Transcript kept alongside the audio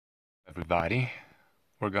Everybody.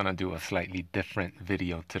 We're gonna do a slightly different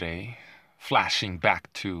video today, flashing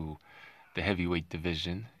back to the heavyweight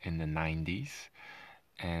division in the 90s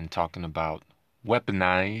and talking about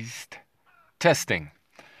weaponized testing.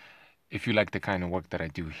 If you like the kind of work that I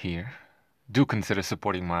do here, do consider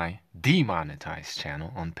supporting my demonetized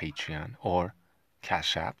channel on Patreon or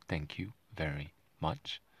Cash App. Thank you very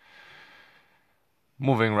much.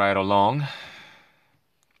 Moving right along,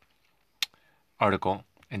 article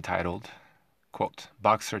entitled, quote,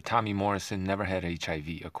 "Boxer Tommy Morrison never had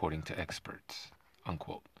HIV according to experts,"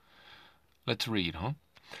 unquote. Let's read, huh?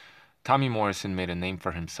 Tommy Morrison made a name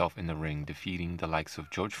for himself in the ring, defeating the likes of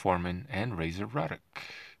George Foreman and Razor Ruddock.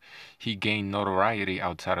 He gained notoriety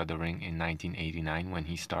outside of the ring in 1989 when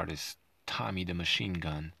he starred as Tommy the Machine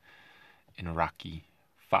Gun in Rocky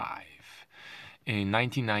V. In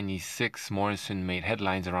 1996, Morrison made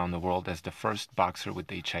headlines around the world as the first boxer with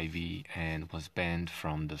HIV and was banned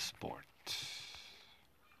from the sport.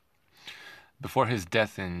 Before his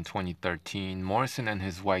death in 2013, Morrison and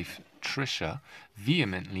his wife, Tricia,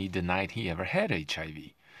 vehemently denied he ever had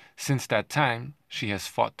HIV. Since that time, she has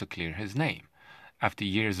fought to clear his name. After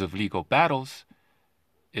years of legal battles,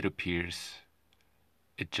 it appears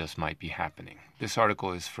it just might be happening. This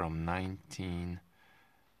article is from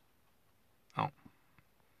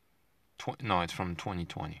it's from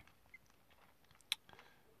 2020.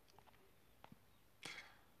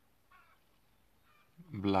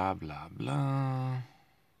 Blah, blah, blah.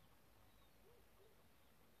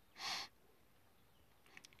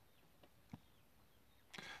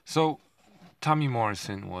 So, Tommy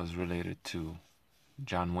Morrison was related to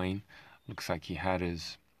John Wayne. Looks like he had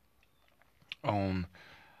his own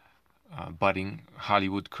budding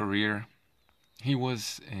Hollywood career. He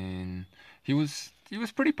was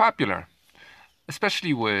pretty popular,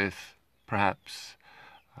 especially with perhaps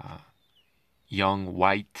young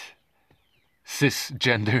white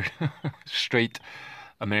cisgendered straight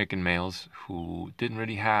American males who didn't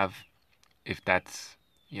really have, if that's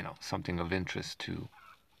something of interest to,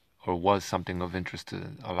 or was something of interest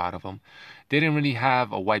to a lot of them, they didn't really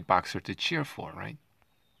have a white boxer to cheer for, right?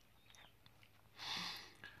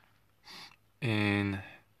 In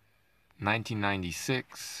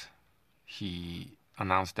 1996, he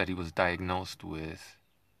announced that he was diagnosed with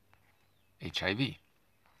HIV.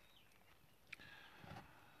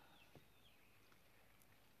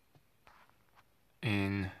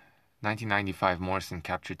 In 1995, Morrison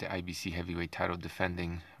captured the IBC heavyweight title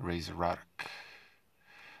defending Razor Ruddock.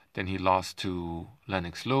 Then he lost to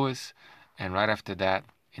Lennox Lewis, and right after that,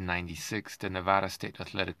 in 96, the Nevada State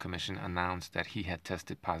Athletic Commission announced that he had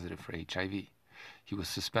tested positive for HIV. He was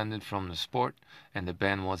suspended from the sport, and the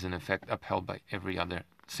ban was in effect upheld by every other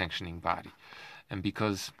sanctioning body. And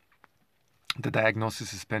because the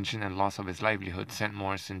diagnosis, suspension, and loss of his livelihood sent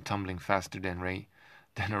Morrison tumbling faster than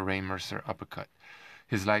a Ray Mercer uppercut.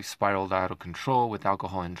 His life spiraled out of control with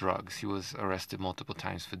alcohol and drugs. He was arrested multiple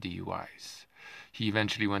times for DUIs. He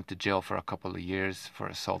eventually went to jail for a couple of years for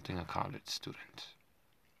assaulting a college student.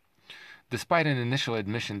 Despite an initial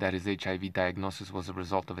admission that his HIV diagnosis was a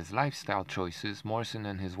result of his lifestyle choices, Morrison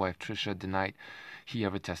and his wife Tricia denied he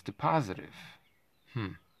ever tested positive.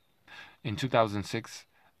 In 2006,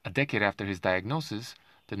 a decade after his diagnosis,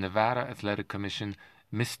 the Nevada Athletic Commission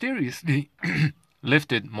mysteriously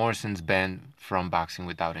lifted Morrison's ban from boxing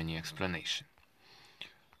without any explanation.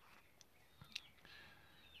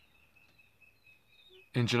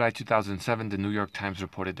 In July 2007, the New York Times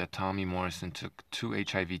reported that Tommy Morrison took 2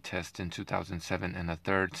 HIV tests in 2007 and a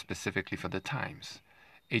third specifically for the Times.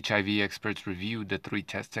 HIV experts reviewed the 3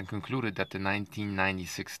 tests and concluded that the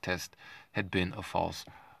 1996 test had been a false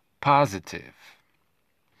positive.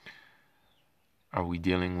 Are we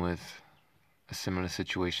dealing with a similar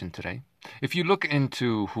situation today? If you look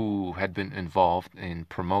into who had been involved in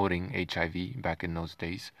promoting HIV back in those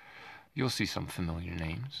days, you'll see some familiar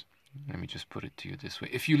names. Let me just put it to you this way.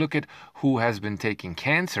 If you look at who has been taking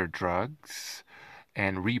cancer drugs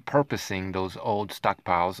and repurposing those old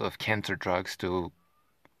stockpiles of cancer drugs to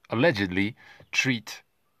allegedly treat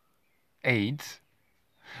AIDS,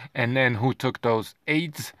 and then who took those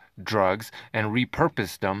AIDS drugs and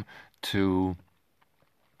repurposed them to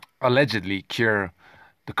allegedly cure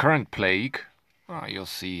the current plague, you'll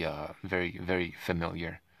see a very, very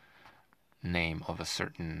familiar name of a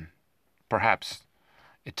certain, perhaps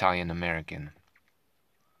Italian American.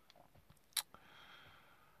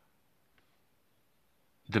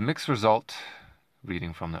 The mixed result,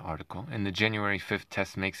 reading from the article, in the January 5th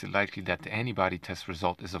test makes it likely that the antibody test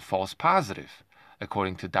result is a false positive,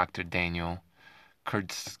 according to Dr. Daniel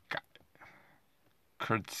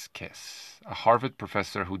Kurtzkes, a Harvard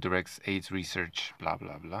professor who directs AIDS research, blah,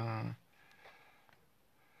 blah, blah.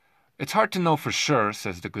 It's hard to know for sure,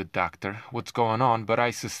 says the good doctor, what's going on, but I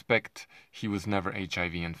suspect he was never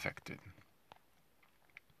HIV infected.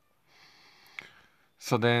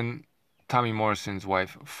 So then Tommy Morrison's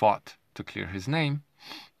wife fought to clear his name.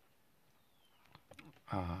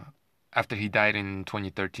 After he died in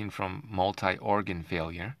 2013 from multi-organ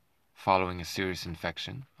failure following a serious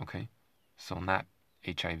infection, okay, so not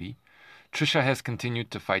HIV, Trisha has continued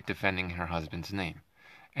to fight defending her husband's name,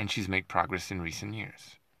 and she's made progress in recent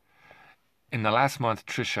years. In the last month,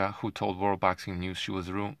 Trisha, who told World Boxing News she was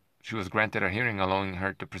granted a hearing allowing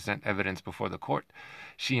her to present evidence before the court,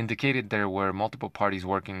 she indicated there were multiple parties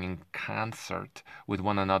working in concert with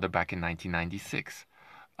one another back in 1996.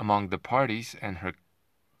 Among the parties and her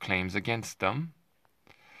claims against them,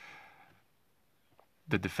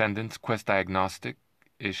 the defendants, Quest Diagnostic,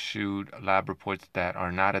 issued lab reports that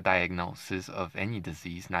are not a diagnosis of any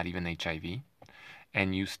disease, not even HIV,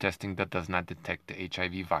 and used testing that does not detect the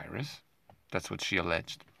HIV virus. That's what she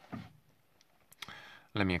alleged.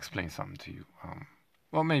 Let me explain something to you.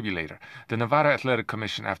 Well, maybe later. The Nevada Athletic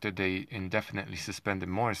Commission, after they indefinitely suspended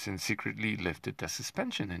Morrison, secretly lifted the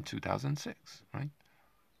suspension in 2006, right?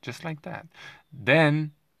 Just like that.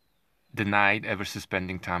 Then denied ever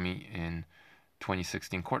suspending Tommy in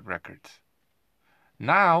 2016 court records.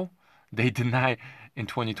 Now, they deny in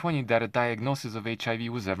 2020 that a diagnosis of HIV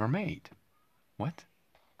was ever made. What?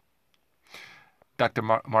 Dr.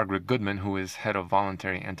 Margaret Goodman, who is head of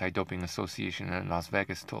Voluntary Anti-Doping Association in Las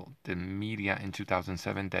Vegas, told the media in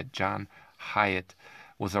 2007 that John Hyatt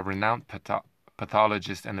was a renowned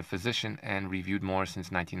pathologist and a physician and reviewed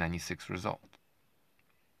Morrison's 1996 result.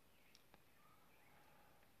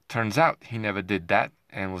 Turns out he never did that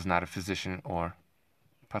and was not a physician or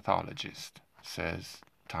pathologist, says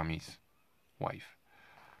Tommy's wife.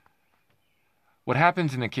 What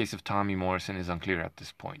happens in the case of Tommy Morrison is unclear at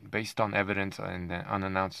this point. Based on evidence and the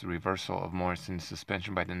unannounced reversal of Morrison's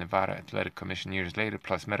suspension by the Nevada Athletic Commission years later,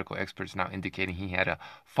 plus medical experts now indicating he had a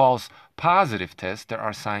false positive test, there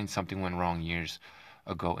are signs something went wrong years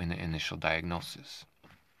ago in the initial diagnosis.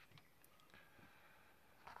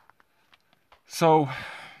 So,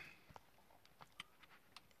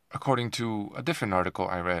 according to a different article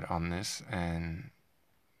I read on this, and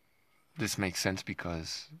this makes sense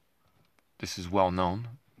because this is well known,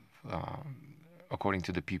 according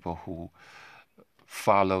to the people who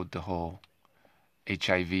followed the whole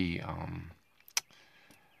HIV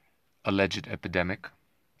alleged epidemic.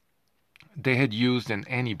 They had used an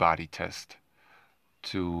antibody test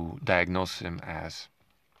to diagnose him as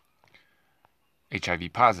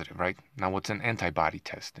HIV positive, right? Now, what's an antibody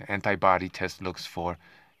test? An antibody test looks for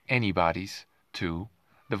antibodies to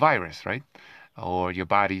the virus, right? Or your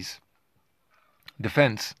body's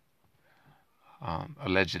defense,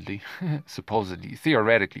 allegedly, supposedly,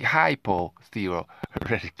 theoretically,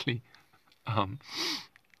 hypotheoretically,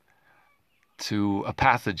 to a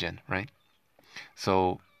pathogen, right?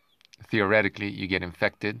 So theoretically, you get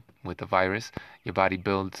infected with the virus, your body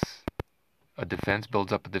builds up a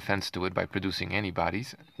defense to it by producing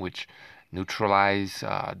antibodies, which neutralize,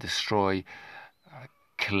 destroy,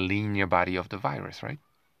 clean your body of the virus, right?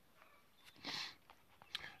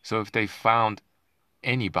 So if they found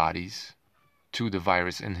antibodies to the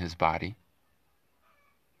virus in his body,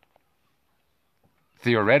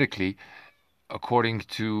 theoretically, according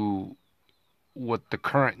to what the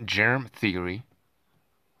current germ theory,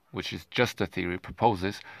 which is just a theory,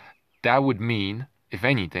 proposes, that would mean, if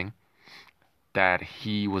anything, that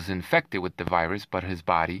he was infected with the virus, but his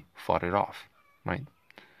body fought it off, right?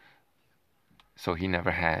 So he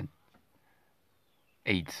never had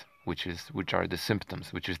AIDS, which are the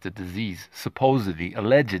symptoms, which is the disease, supposedly,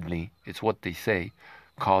 allegedly, it's what they say,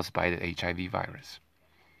 caused by the HIV virus.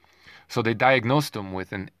 So they diagnosed him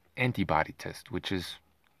with an antibody test, which is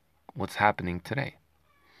what's happening today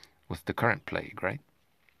with the current plague, right?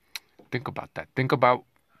 Think about that. Think about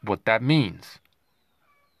what that means.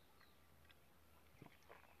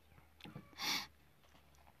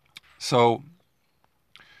 So,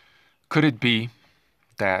 could it be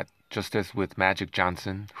that just as with Magic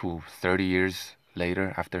Johnson, who 30 years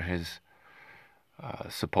later, after his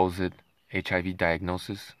supposed HIV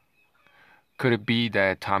diagnosis, could it be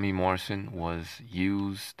that Tommy Morrison was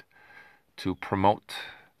used to promote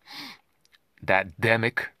that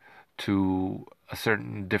demic to a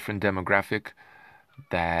certain different demographic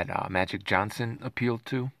that Magic Johnson appealed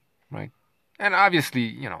to, right? And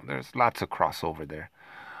obviously, there's lots of crossover there.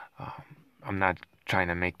 I'm not trying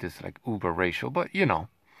to make this like uber racial, but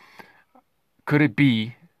could it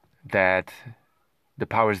be that the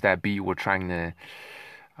powers that be were trying to,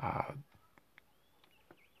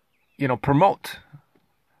 promote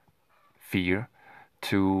fear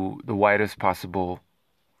to the widest possible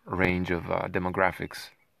range of demographics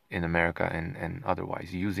in America and otherwise,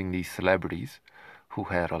 using these celebrities who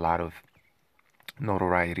had a lot of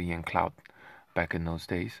notoriety and clout back in those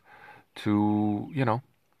days to,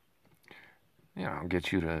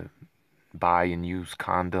 get you to buy and use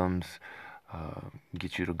condoms,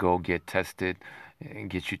 get you to go get tested, and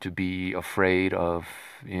get you to be afraid of,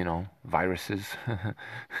 viruses,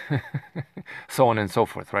 so on and so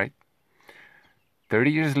forth, right?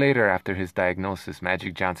 30 years later, after his diagnosis,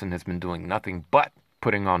 Magic Johnson has been doing nothing but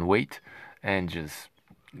putting on weight and just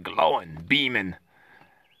glowing, beaming,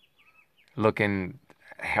 looking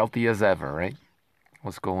healthy as ever, right?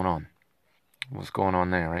 What's going on? What's going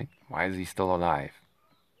on there, right? Why is he still alive?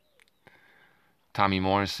 Tommy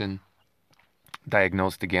Morrison,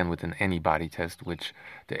 diagnosed again with an antibody test, which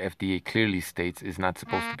the FDA clearly states is not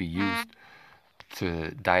supposed to be used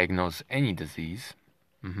to diagnose any disease.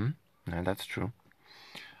 Yeah, that's true.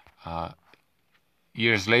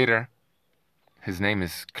 Years later, his name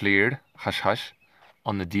is cleared, hush hush,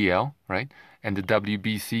 on the DL, right? And the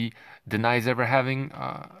WBC denies ever having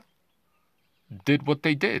did what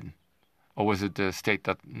they did. Or was it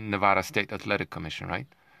the Nevada State Athletic Commission, right?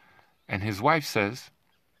 And his wife says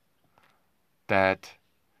that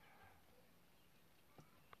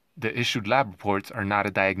the issued lab reports are not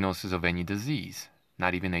a diagnosis of any disease,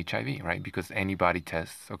 not even HIV, right? Because antibody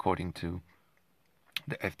tests, according to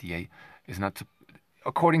the FDA, is not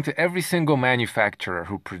according to every single manufacturer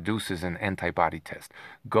who produces an antibody test.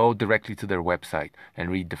 Go directly to their website and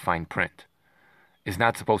read the fine print. Is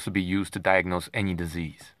not supposed to be used to diagnose any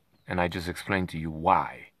disease. And I just explained to you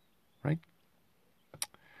why, right?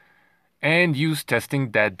 And use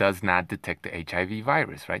testing that does not detect the HIV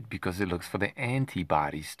virus, right? Because it looks for the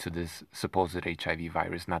antibodies to this supposed HIV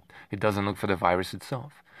virus. It doesn't look for the virus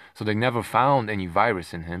itself. So they never found any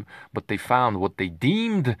virus in him, but they found what they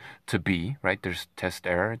deemed to be, right? There's test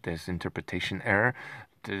error, there's interpretation error.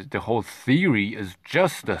 The whole theory is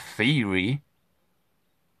just a theory.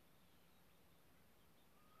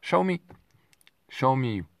 Show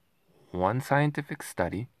me one scientific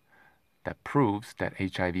study that proves that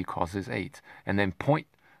HIV causes AIDS, and then point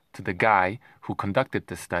to the guy who conducted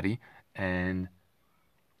the study and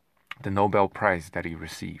the Nobel Prize that he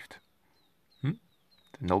received. The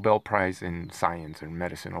Nobel Prize in science or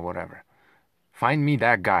medicine or whatever. Find me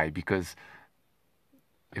that guy, because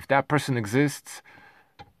if that person exists,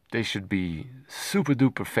 they should be super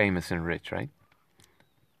duper famous and rich, right?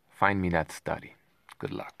 Find me that study.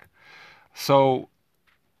 Good luck. So,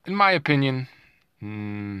 in my opinion,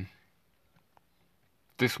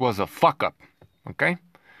 this was a fuck up, okay?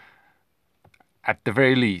 At the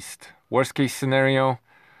very least, worst case scenario,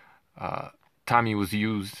 Tommy was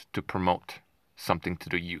used to promote something to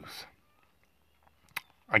the youth.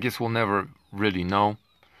 I guess we'll never really know,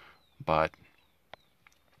 but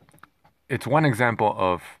it's one example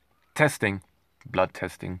of testing, blood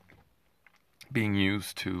testing, being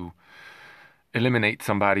used to eliminate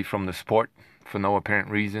somebody from the sport for no apparent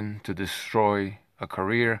reason, to destroy a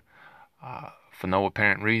career for no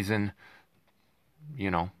apparent reason,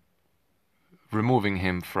 removing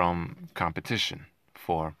him from competition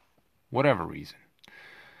for whatever reason.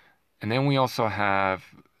 And then we also have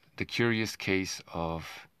the curious case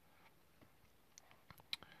of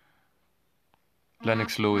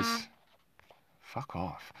Lennox Lewis, fuck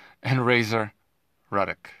off, and Razor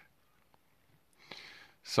Ruddock.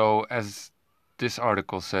 So as this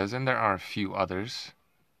article says, and there are a few others,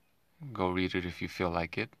 go read it if you feel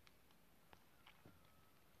like it.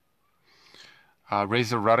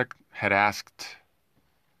 Razor Ruddock had asked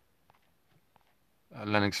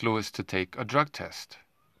Lennox Lewis to take a drug test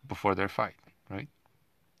before their fight, right?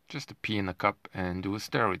 Just to pee in a cup and do a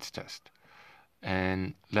steroids test.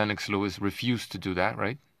 And Lennox Lewis refused to do that,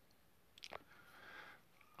 right?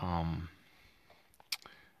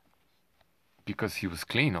 Because he was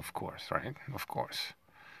clean, of course, right? Of course.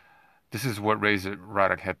 This is what Razor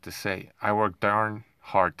Ruddock had to say. I worked darn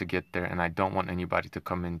hard to get there, and I don't want anybody to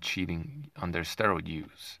come in cheating on their steroid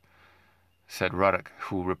use, said Ruddock,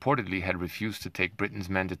 who reportedly had refused to take Britain's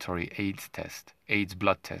mandatory AIDS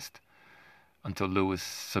blood test, until Lewis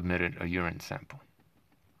submitted a urine sample.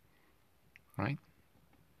 Right?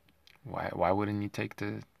 Why wouldn't you take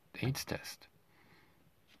the AIDS test?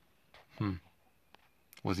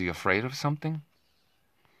 Was he afraid of something?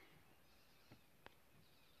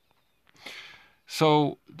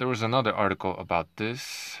 So there was another article about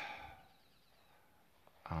this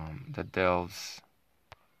that delves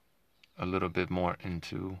a little bit more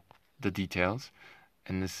into the details.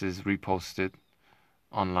 and this is reposted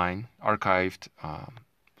online, archived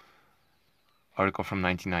article from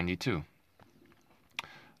 1992.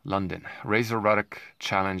 London. Razor Ruddock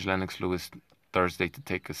challenged Lennox Lewis Thursday to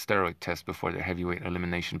take a steroid test before their heavyweight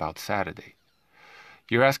elimination bout Saturday.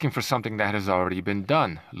 "You're asking for something that has already been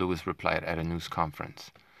done," Lewis replied at a news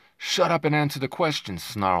conference. "Shut up and answer the question,"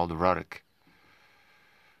 snarled Ruddock.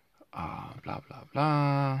 Blah, blah,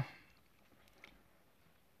 blah.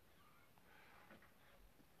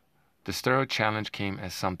 The steroid challenge came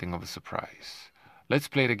as something of a surprise. "Let's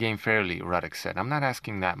play the game fairly," Ruddock said. "I'm not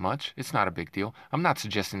asking that much. It's not a big deal. I'm not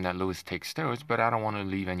suggesting that Lewis takes steroids, but I don't want to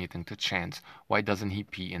leave anything to chance. Why doesn't he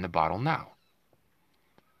pee in the bottle now?"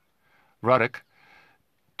 Ruddock,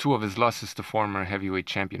 two of his losses to former heavyweight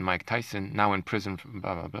champion Mike Tyson, now in prison for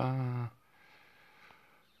blah, blah, blah.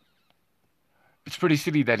 "It's pretty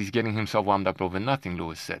silly that he's getting himself wound up over nothing,"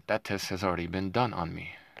 Lewis said. "That test has already been done on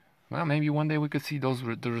me." Well, maybe one day we could see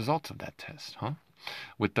the results of that test, huh?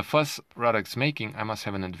 "With the fuss Ruddock's making, I must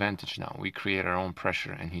have an advantage now. We create our own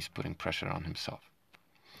pressure, and he's putting pressure on himself."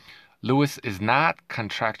 Lewis is not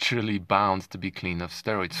contractually bound to be clean of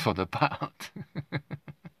steroids for the bout.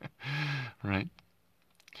 Right?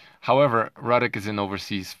 However, Ruddock is an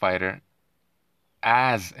overseas fighter.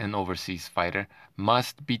 As an overseas fighter,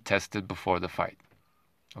 must be tested before the fight.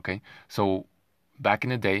 Okay? So, back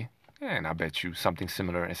in the day, and I bet you something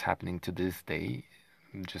similar is happening to this day.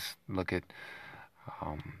 Just look at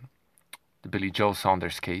the Billy Joe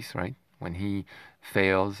Saunders case, right? When he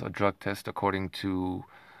fails a drug test according to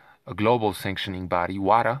a global sanctioning body,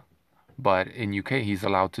 WADA, but in UK he's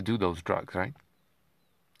allowed to do those drugs, right?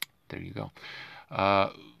 There you go.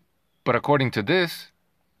 But according to this,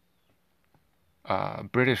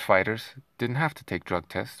 British fighters didn't have to take drug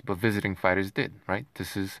tests, but visiting fighters did, right?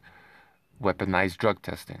 This is weaponized drug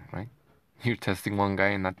testing, right? You're testing one guy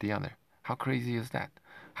and not the other. How crazy is that?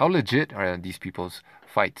 How legit are these people's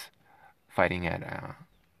fighting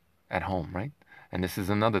at home, right? And this is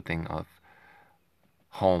another thing of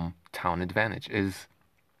hometown advantage, is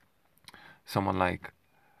someone like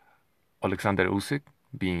Alexander Usyk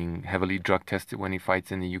being heavily drug tested when he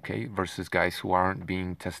fights in the UK versus guys who aren't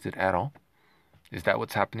being tested at all. Is that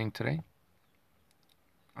what's happening today?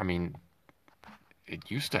 I mean, it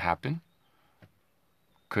used to happen.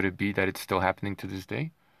 Could it be that it's still happening to this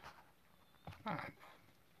day?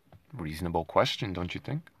 Reasonable question, don't you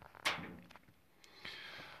think?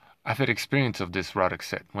 "I've had experience of this," Ruddock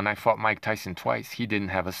said. "When I fought Mike Tyson twice, he didn't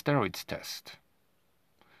have a steroids test.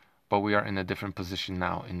 But we are in a different position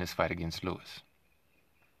now in this fight against Lewis."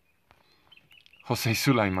 Jose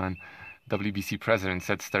Sulaiman, WBC president,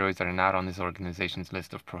 said steroids are not on his organization's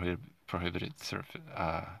list of prohibited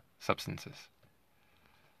substances.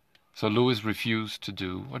 So Lewis refused to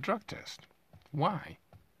do a drug test. Why?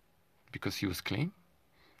 Because he was clean?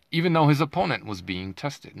 Even though his opponent was being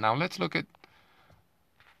tested. Now let's look at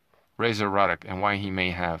Razor Ruddock and why he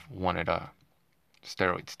may have wanted a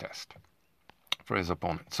steroids test for his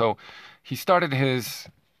opponent. So he started his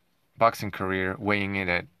boxing career weighing in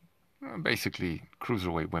at basically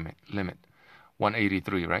cruiserweight limit,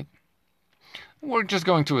 183, right? We're just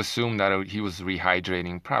going to assume that he was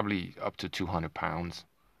rehydrating probably up to 200 pounds,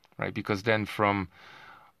 right? Because then from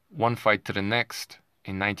one fight to the next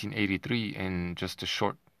in 1983, in just a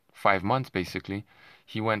short 5 months basically,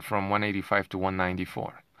 he went from 185 to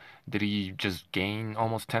 194. Did he just gain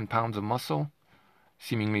almost 10 pounds of muscle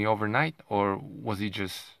seemingly overnight, or was he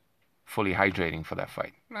just fully hydrating for that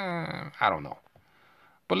fight? I don't know.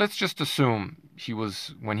 But let's just assume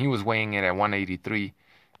when he was weighing it at 183,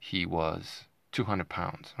 he was 200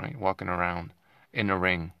 pounds, right? Walking around in the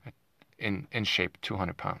ring in shape,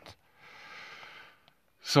 200 pounds.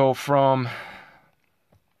 So from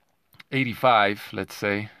 85, let's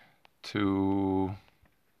say, to,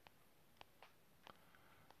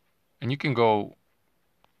 and you can go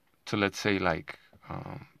to, let's say, like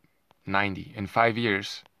 90. In 5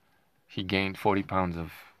 years, he gained 40 pounds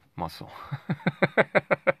of muscle.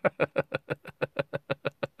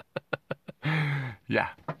 Yeah,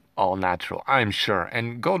 all natural, I'm sure.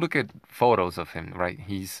 And go look at photos of him, right?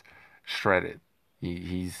 He's shredded.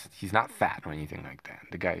 He's not fat or anything like that.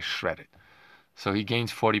 The guy is shredded. So he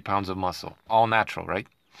gains 40 pounds of muscle. All natural, right?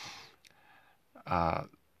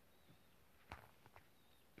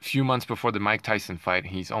 Few months before the Mike Tyson fight,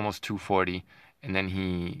 he's almost 240. And then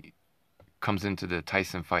he comes into the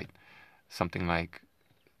Tyson fight something like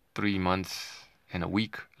 3 months and a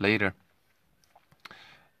week later,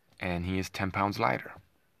 and he is 10 pounds lighter.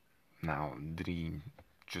 Now, did he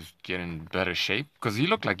just get in better shape? Because he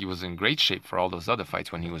looked like he was in great shape for all those other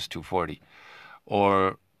fights when he was 240.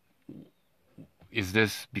 Or is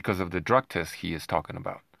this because of the drug test he is talking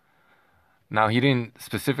about? Now, he didn't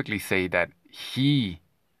specifically say that he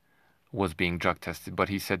was being drug tested, but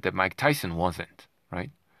he said that Mike Tyson wasn't,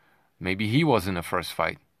 right? Maybe he was in the first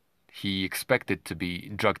fight. He expected to be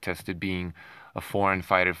drug tested, being a foreign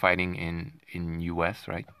fighter fighting in US,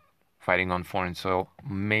 right? Fighting on foreign soil.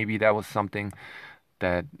 Maybe that was something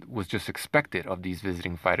that was just expected of these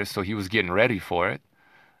visiting fighters, so he was getting ready for it,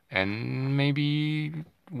 and maybe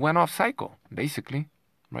went off cycle, basically,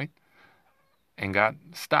 right? And got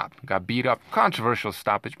stopped, got beat up. Controversial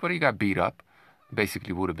stoppage, but he got beat up.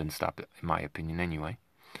 Basically would have been stopped, in my opinion, anyway,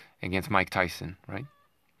 against Mike Tyson, right?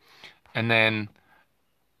 And then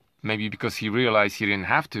maybe because he realized he didn't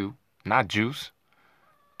have to, not juice,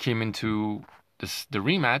 came into the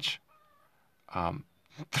rematch um,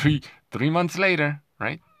 three months later,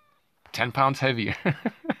 right? 10 pounds heavier.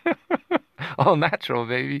 All natural,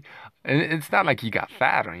 baby. And it's not like he got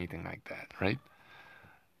fat or anything like that, right?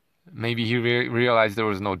 Maybe he realized there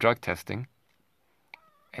was no drug testing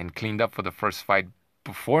and cleaned up for the first fight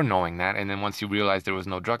before knowing that. And then once he realized there was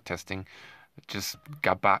no drug testing, just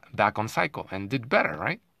got back on cycle and did better,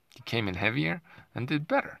 right? He came in heavier and did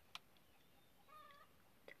better.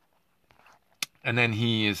 And then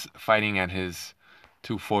he is fighting at his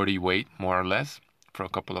 240 weight, more or less, for a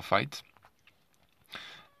couple of fights.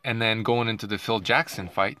 And then going into the Phil Jackson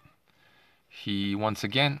fight, he once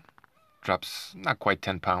again drops not quite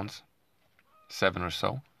 10 pounds, 7 or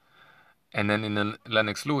so. And then in the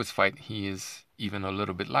Lennox Lewis fight, he is even a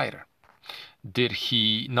little bit lighter. Did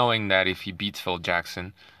he, knowing that if he beats Phil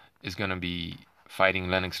Jackson, is going to be fighting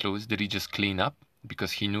Lennox Lewis, did he just clean up?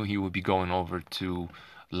 Because he knew he would be going over to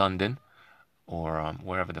London or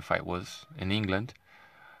wherever the fight was in England,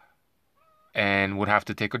 and would have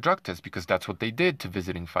to take a drug test, because that's what they did to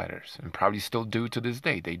visiting fighters, and probably still do to this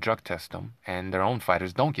day. They drug test them, and their own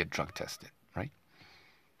fighters don't get drug tested, right?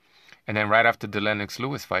 And then right after the Lennox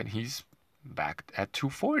Lewis fight, he's back at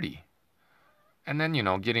 240. And then,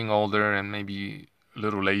 getting older and maybe a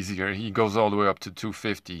little lazier, he goes all the way up to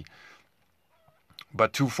 250.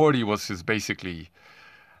 But 240 was basically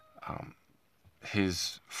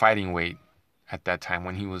his fighting weight at that time,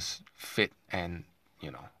 when he was fit and,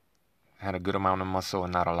 had a good amount of muscle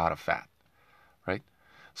and not a lot of fat, right?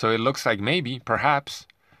 So it looks like maybe, perhaps,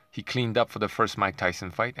 he cleaned up for the first Mike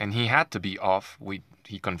Tyson fight, and he had to be off.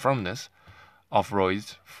 He confirmed this, off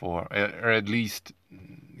roids or at least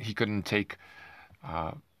he couldn't take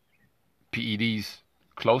PEDs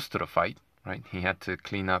close to the fight, right? He had to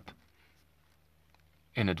clean up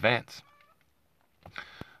in advance.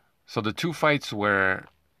 So the two fights where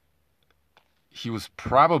he was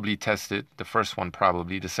probably tested, the first one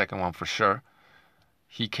probably, the second one for sure,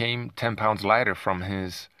 he came 10 pounds lighter from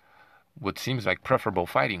his, what seems like preferable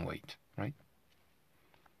fighting weight, right?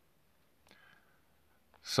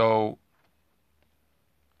 So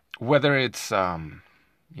whether it's,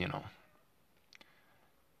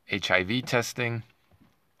 HIV testing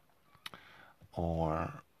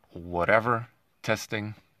or whatever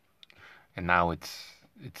testing, and now it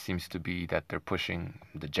seems to be that they're pushing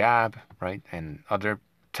the jab, right, and other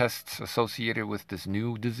tests associated with this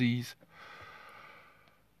new disease,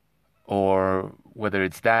 or whether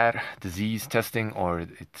it's that disease testing or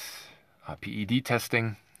it's PED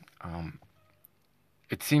testing.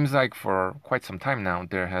 It seems like for quite some time now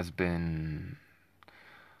there has been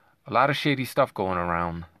a lot of shady stuff going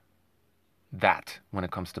around that when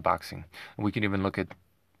it comes to boxing. And we can even look at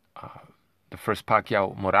the first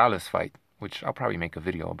Pacquiao-Morales fight, which I'll probably make a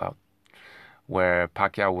video about, where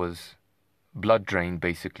Pacquiao was blood drained,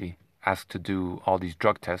 basically, asked to do all these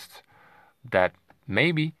drug tests that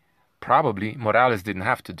probably Morales didn't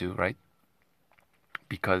have to do, right?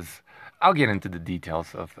 Because I'll get into the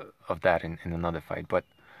details of that in another fight, but,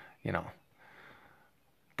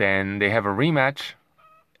 then they have a rematch.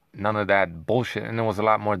 None of that bullshit, and there was a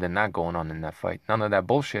lot more than that going on in that fight. None of that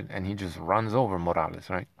bullshit, and he just runs over Morales,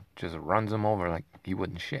 right? Just runs him over like he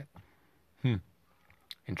wouldn't shit.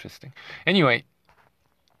 Interesting. Anyway,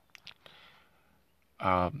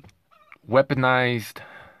 weaponized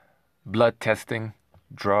blood testing,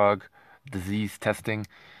 drug, disease testing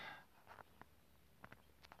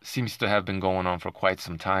seems to have been going on for quite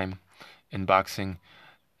some time in boxing,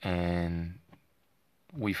 and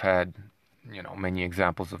we've had, many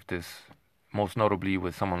examples of this, most notably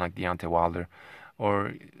with someone like Deontay Wilder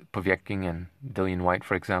or Povetkin and Dillian Whyte,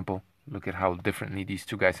 for example. Look at how differently these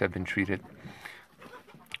two guys have been treated.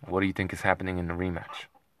 What do you think is happening in the rematch?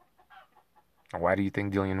 Why do you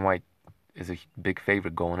think Dillian Whyte is a big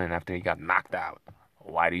favorite going in after he got knocked out?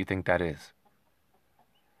 Why do you think that is?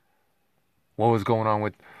 What was going on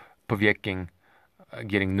with Povetkin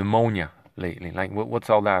getting pneumonia lately? Like, what's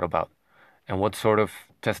all that about? And what sort of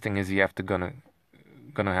testing is he gonna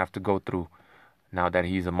have to go through now that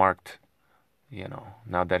he's a marked,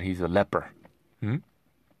 now that he's a leper? Hmm?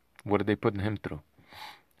 What are they putting him through?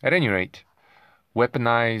 At any rate,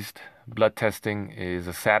 weaponized blood testing is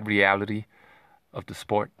a sad reality of the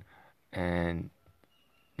sport, and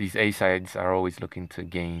these A-sides are always looking to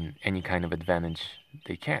gain any kind of advantage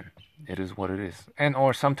they can. It is what it is. And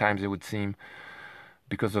or sometimes it would seem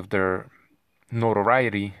because of their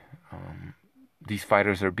notoriety, these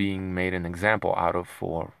fighters are being made an example out of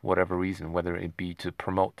for whatever reason, whether it be to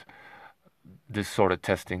promote this sort of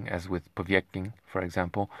testing, as with Povetkin, for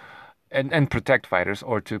example, and protect fighters,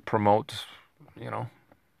 or to promote, you know,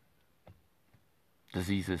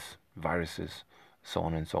 diseases, viruses, so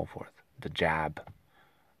on and so forth. The jab,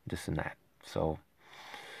 this and that. So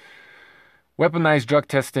weaponized drug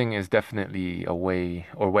testing is definitely a way,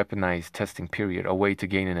 or weaponized testing period, a way to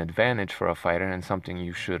gain an advantage for a fighter, and something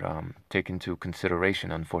you should take into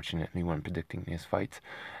consideration, unfortunately, when predicting his fights.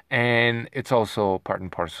 And it's also part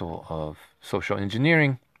and parcel of social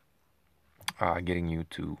engineering, getting you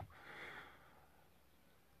to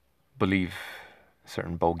believe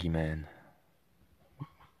certain bogeyman,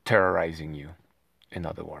 terrorizing you, in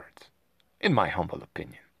other words, in my humble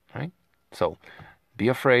opinion, right? So be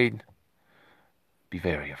afraid, be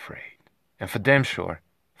very afraid. And for damn sure,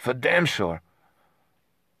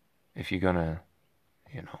 if you're gonna,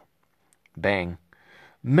 bang,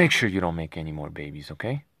 make sure you don't make any more babies,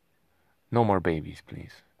 okay? No more babies,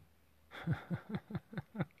 please.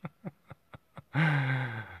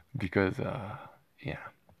 Because, yeah,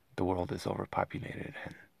 the world is overpopulated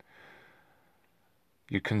and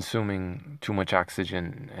you're consuming too much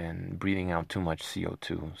oxygen and breathing out too much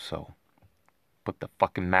CO2, so put the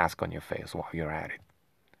fucking mask on your face while you're at it.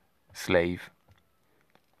 Slave.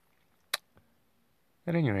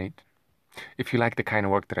 At any rate, if you like the kind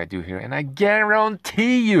of work that I do here, and I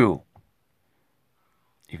guarantee you,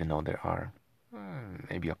 even though there are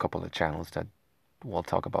maybe a couple of channels that will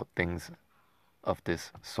talk about things of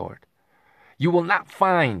this sort, you will not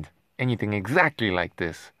find anything exactly like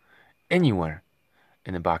this anywhere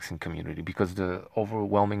in the boxing community, because the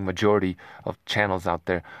overwhelming majority of channels out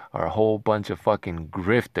there are a whole bunch of fucking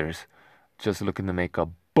grifters just looking to make a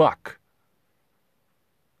buck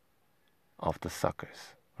off the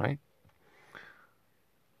suckers, right?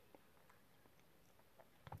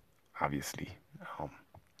 Obviously,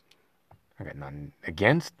 I got nothing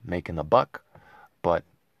against making a buck, but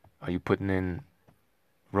are you putting in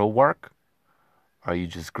real work, or are you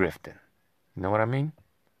just grifting? You know what I mean?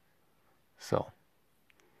 So,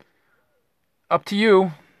 up to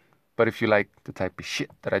you. But if you like the type of shit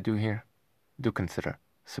that I do here, do consider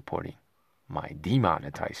supporting my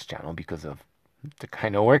demonetized channel because of the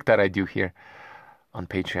kind of work that I do here on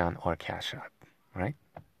Patreon or Cash App, right?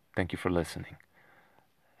 Thank you for listening.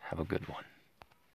 Have a good one.